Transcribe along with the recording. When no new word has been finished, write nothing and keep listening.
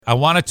I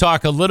want to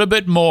talk a little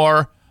bit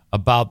more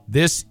about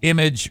this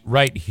image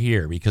right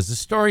here because the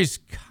story's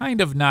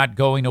kind of not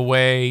going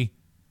away.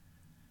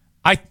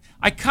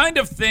 I kind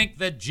of think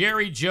that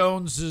Jerry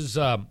Jones's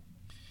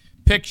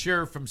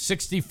picture from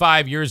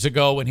 65 years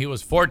ago when he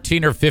was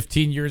 14 or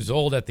 15 years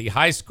old at the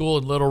high school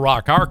in Little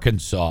Rock,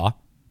 Arkansas,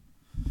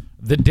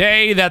 the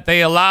day that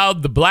they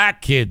allowed the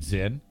black kids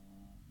in,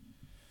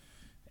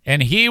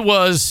 and he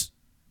was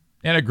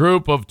in a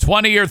group of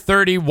 20 or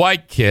 30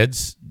 white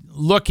kids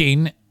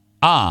looking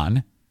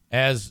on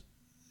as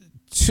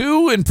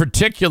two in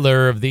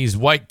particular of these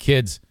white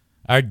kids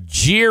are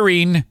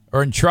jeering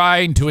or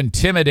trying to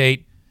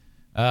intimidate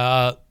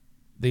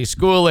the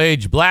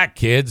school-age black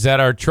kids that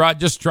are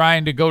just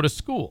trying to go to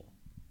school.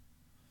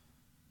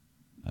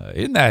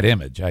 In that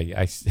image,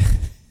 okay,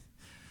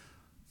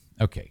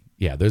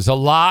 yeah, there's a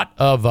lot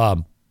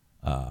of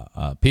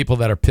people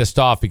that are pissed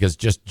off because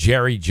just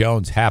Jerry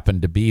Jones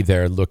happened to be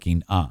there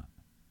looking on.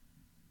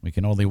 We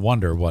can only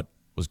wonder what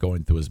was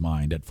going through his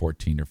mind at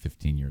 14 or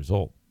 15 years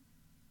old.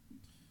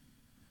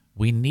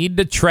 We need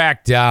to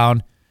track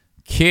down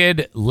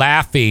kid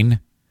laughing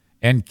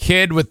and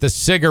kid with the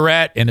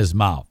cigarette in his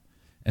mouth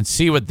and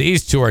see what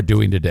these two are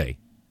doing today.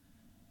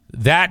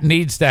 That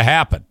needs to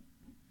happen.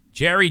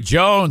 Jerry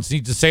Jones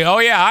needs to say, oh,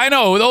 yeah, I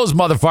know who those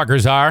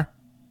motherfuckers are.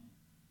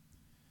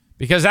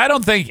 Because I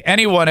don't think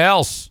anyone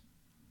else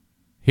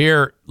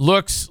here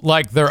looks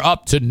like they're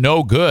up to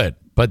no good.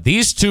 But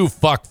these two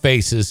fuck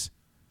faces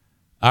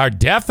are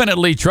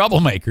definitely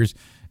troublemakers.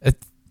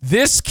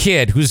 This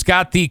kid who's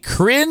got the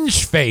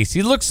cringe face,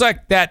 he looks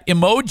like that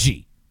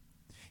emoji.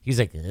 He's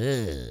like,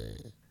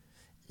 ugh.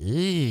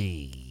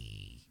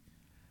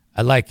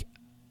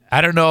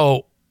 I don't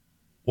know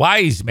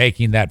why he's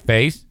making that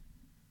face.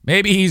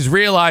 Maybe he's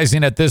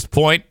realizing at this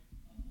point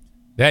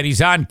that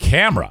he's on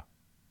camera.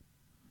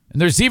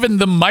 And there's even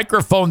the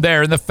microphone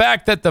there. And the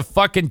fact that the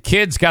fucking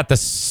kid's got the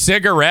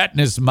cigarette in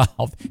his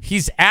mouth.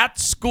 He's at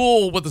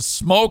school with a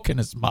smoke in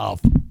his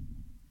mouth.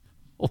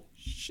 Holy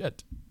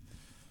shit.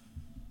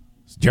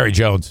 It's Jerry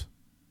Jones.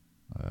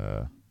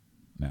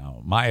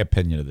 Now, my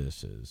opinion of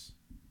this is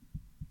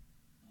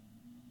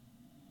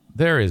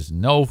there is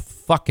no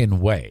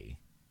fucking way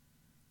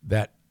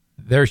that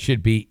there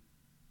should be,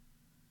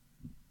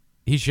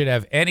 he should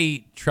have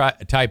any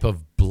type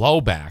of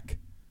blowback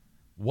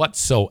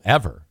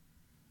whatsoever.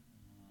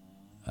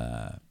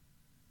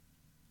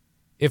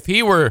 If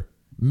he were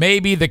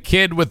maybe the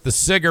kid with the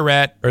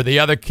cigarette or the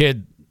other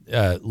kid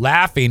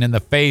laughing in the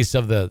face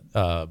of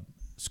the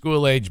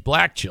school-age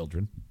black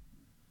children,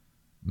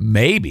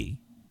 maybe,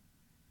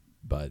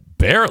 but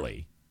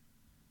barely.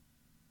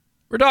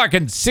 We're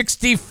talking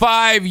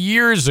 65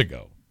 years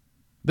ago.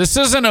 This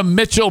isn't a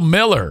Mitchell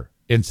Miller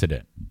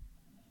incident,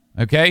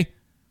 okay?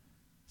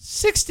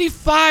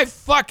 65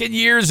 fucking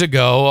years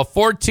ago, a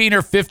 14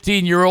 or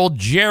 15-year-old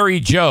Jerry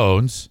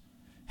Jones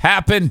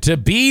happened to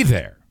be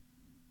there.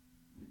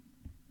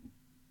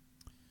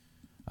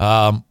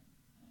 The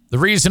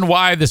reason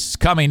why this is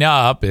coming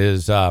up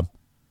is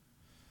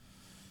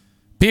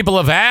people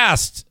have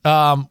asked,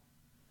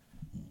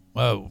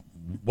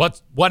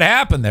 what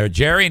happened there,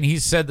 Jerry? And he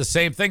said the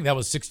same thing. That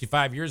was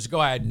 65 years ago.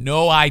 I had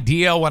no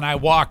idea when I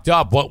walked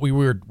up what we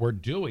were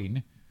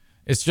doing.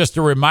 It's just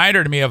a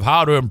reminder to me of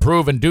how to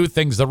improve and do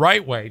things the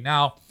right way.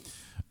 Now,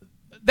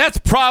 that's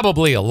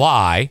probably a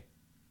lie.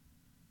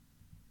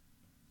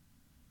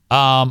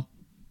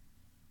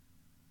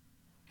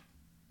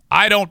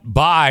 I don't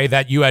buy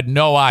that you had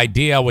no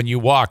idea when you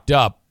walked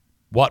up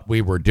what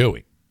we were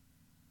doing.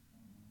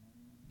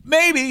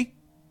 Maybe.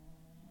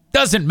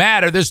 Doesn't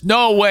matter. There's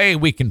no way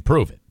we can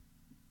prove it.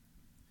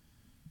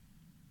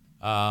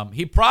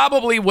 He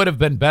probably would have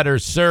been better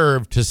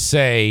served to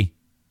say,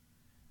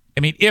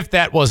 I mean, if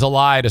that was a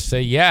lie, to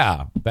say,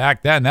 yeah,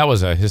 back then that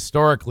was a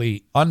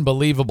historically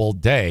unbelievable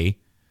day.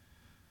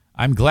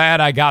 I'm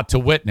glad I got to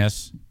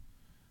witness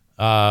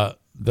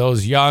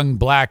those young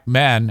black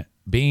men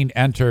being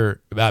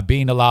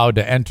allowed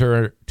to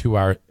enter to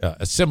our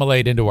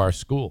assimilate into our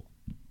school.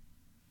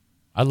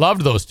 I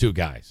loved those two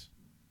guys.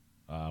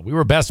 We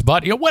were best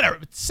buddies. You know, whatever.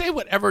 Say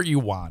whatever you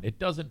want. It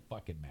doesn't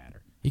fucking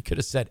matter. He could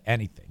have said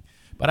anything.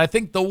 But I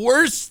think the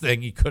worst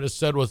thing he could have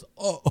said was,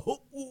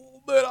 oh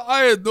man,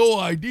 I had no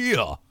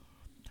idea.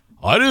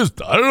 I don't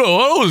know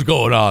what was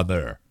going on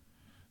there.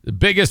 The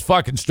biggest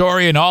fucking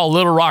story in all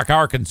Little Rock,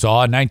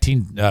 Arkansas in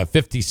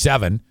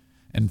 1957.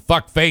 And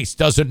fuckface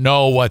doesn't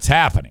know what's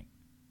happening.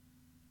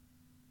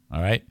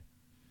 All right.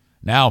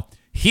 Now,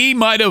 he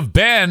might have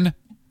been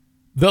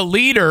the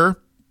leader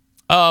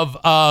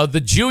of the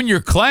junior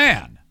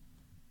clan.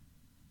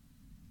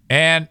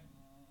 And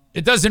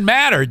it doesn't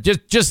matter.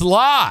 Just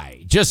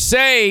lie. Just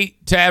say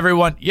to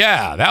everyone,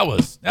 yeah, that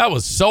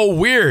was so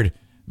weird.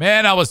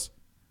 Man, I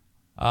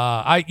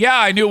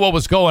knew what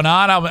was going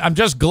on. I'm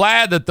just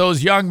glad that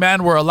those young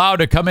men were allowed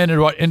to come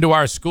into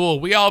our school.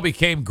 We all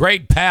became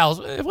great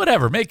pals.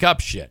 Whatever, make up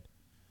shit.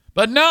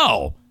 But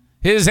no,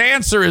 his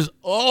answer is,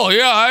 oh,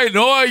 yeah, I had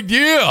no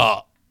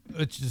idea.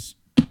 It's just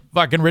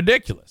fucking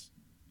ridiculous.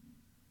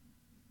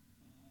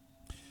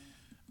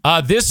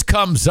 This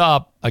comes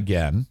up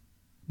again.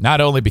 Not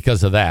only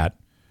because of that,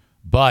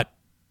 but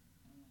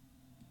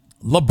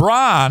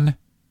LeBron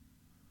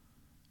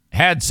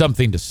had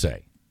something to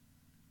say.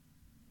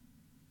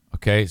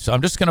 Okay, so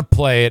I'm just going to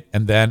play it,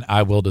 and then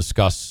I will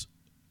discuss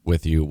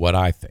with you what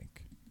I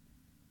think.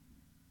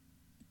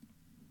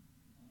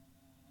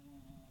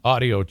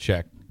 Audio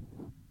check.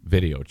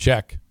 Video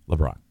check.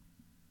 LeBron.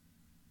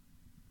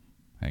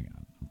 Hang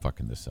on. I'm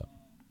fucking this up.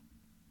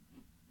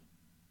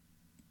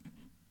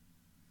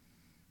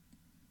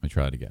 Let me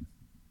try it again.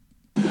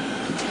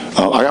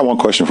 I got one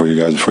question for you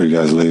guys before you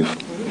guys leave.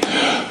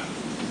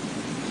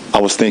 I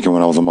was thinking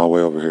when I was on my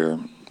way over here,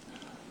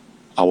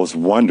 I was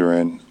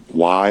wondering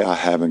why I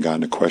haven't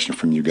gotten a question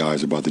from you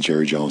guys about the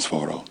Jerry Jones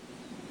photo.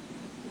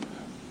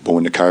 But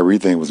when the Kyrie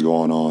thing was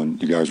going on,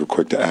 you guys were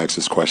quick to ask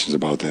us questions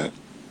about that.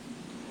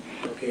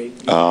 Okay.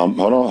 Hold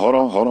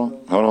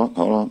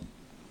on.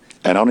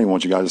 And I don't even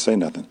want you guys to say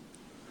nothing.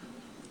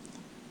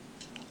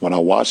 When I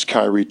watched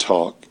Kyrie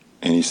talk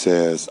and he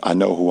says, I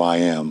know who I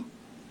am,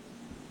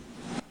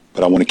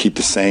 but I want to keep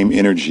the same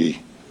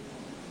energy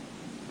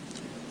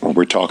when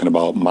we're talking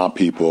about my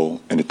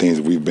people and the things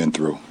that we've been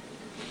through.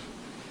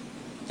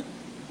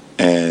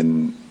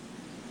 And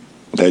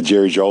that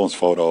Jerry Jones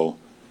photo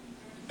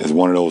is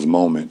one of those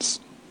moments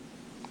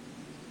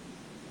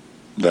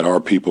that our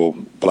people,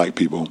 black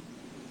people,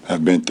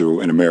 have been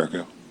through in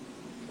America.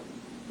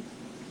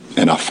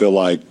 And I feel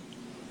like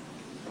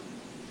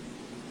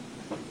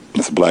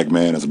as a black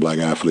man, as a black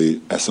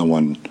athlete, as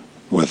someone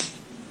with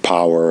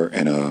power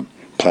and a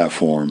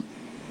platform,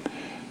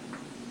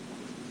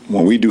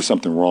 when we do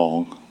something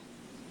wrong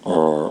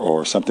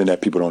or something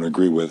that people don't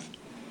agree with,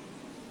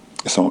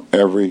 it's on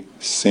every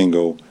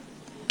single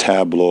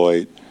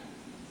tabloid,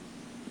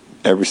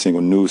 every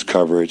single news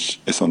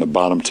coverage. It's on the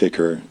bottom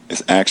ticker.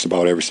 It's asked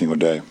about every single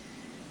day.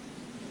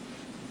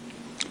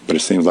 But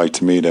it seems like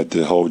to me that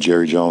the whole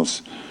Jerry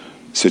Jones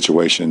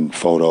situation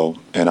photo,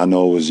 and I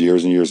know it was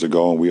years and years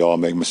ago and we all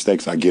make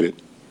mistakes, I get it.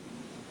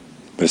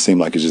 But it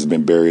seemed like it's just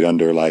been buried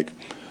under like,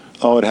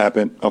 oh, it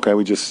happened. Okay,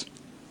 we just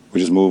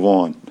move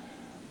on.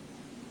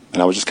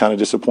 And I was just kind of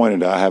disappointed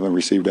that I haven't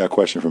received that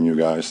question from you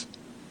guys.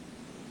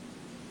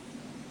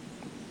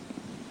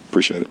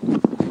 Appreciate it.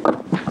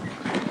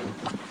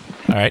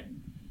 All right.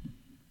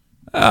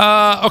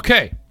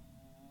 Okay.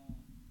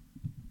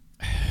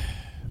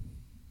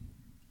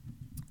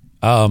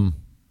 I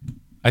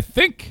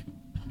think.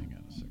 Hang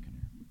on a second here.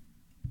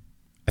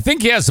 I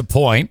think he has a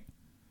point,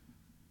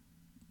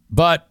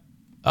 but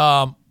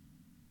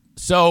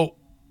so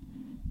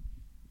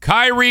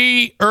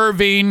Kyrie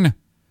Irving,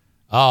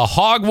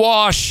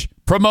 hogwash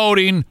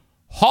promoting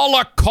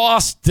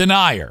Holocaust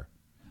denier,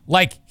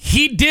 like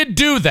he did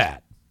do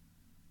that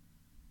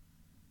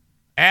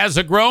as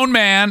a grown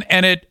man,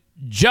 and it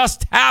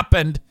just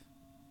happened,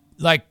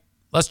 like,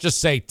 let's just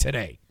say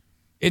today,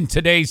 in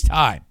today's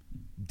time,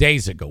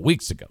 days ago,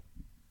 weeks ago.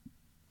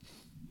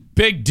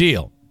 Big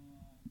deal.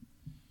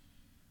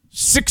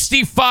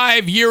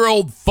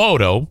 65-year-old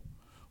photo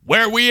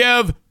where we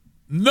have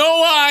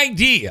no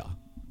idea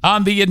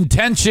on the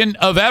intention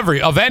of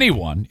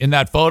anyone in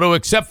that photo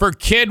except for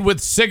kid with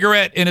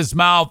cigarette in his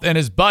mouth and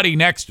his buddy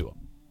next to him.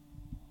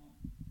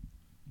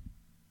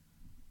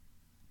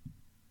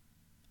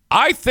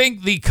 I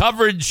think the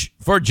coverage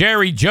for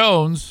Jerry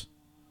Jones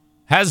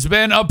has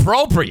been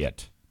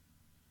appropriate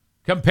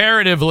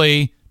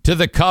comparatively to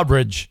the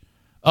coverage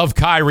of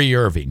Kyrie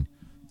Irving.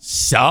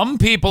 Some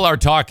people are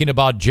talking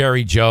about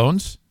Jerry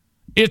Jones.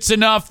 It's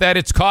enough that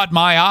it's caught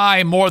my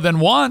eye more than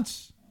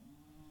once.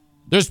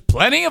 There's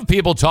plenty of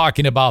people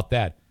talking about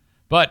that.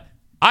 But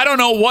I don't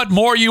know what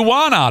more you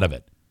want out of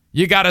it.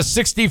 You got a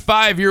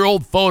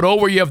 65-year-old photo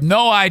where you have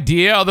no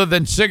idea other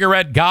than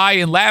cigarette guy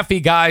and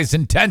laughy guy's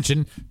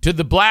intention to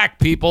the black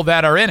people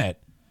that are in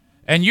it.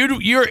 And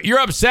you're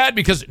upset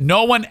because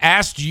no one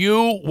asked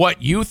you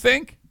what you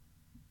think?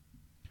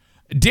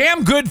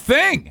 Damn good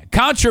thing.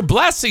 Count your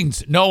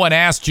blessings. No one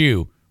asked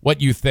you what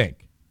you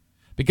think.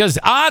 Because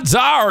odds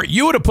are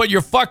you would have put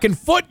your fucking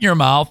foot in your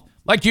mouth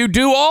like you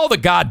do all the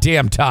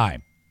goddamn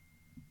time.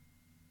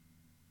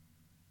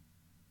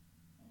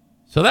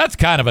 So that's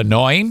kind of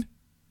annoying.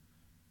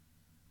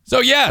 So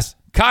yes,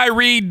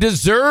 Kyrie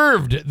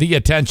deserved the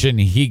attention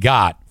he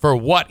got for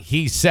what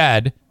he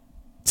said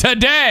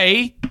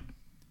today.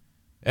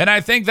 And I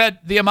think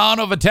that the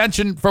amount of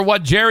attention for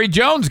what Jerry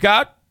Jones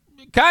got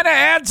kind of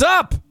adds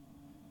up.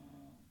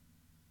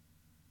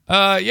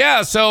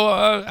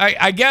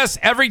 I guess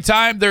every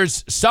time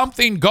there's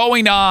something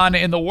going on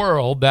in the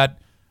world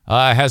that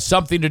has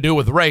something to do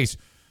with race,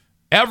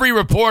 every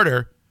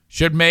reporter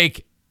should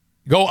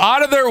go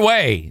out of their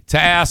way to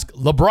ask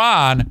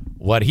LeBron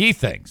what he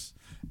thinks.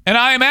 And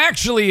I am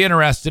actually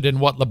interested in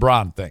what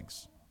LeBron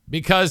thinks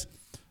because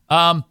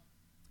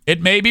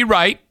it may be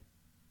right,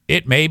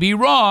 it may be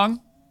wrong,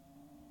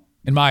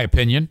 in my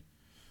opinion,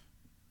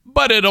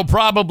 but it'll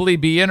probably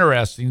be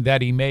interesting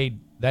that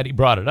he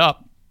brought it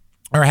up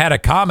or had a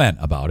comment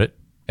about it,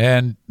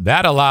 and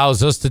that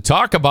allows us to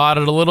talk about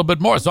it a little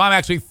bit more. So I'm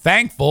actually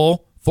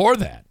thankful for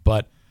that.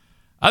 But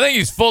I think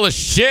he's full of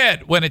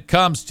shit when it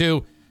comes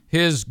to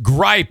his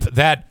gripe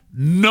that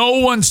No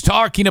one's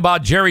talking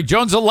about Jerry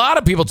Jones. A lot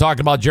of people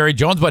talking about Jerry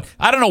Jones, but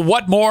I don't know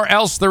what more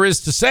else there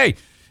is to say.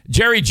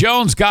 Jerry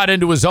Jones got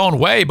into his own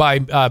way by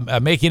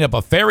making up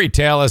a fairy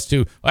tale as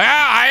to,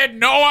 I had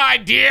no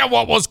idea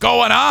what was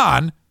going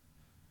on.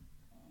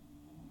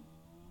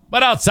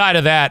 But outside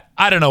of that,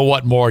 I don't know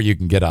what more you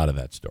can get out of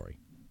that story.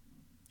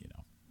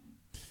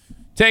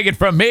 Take it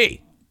from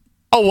me,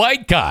 a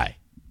white guy.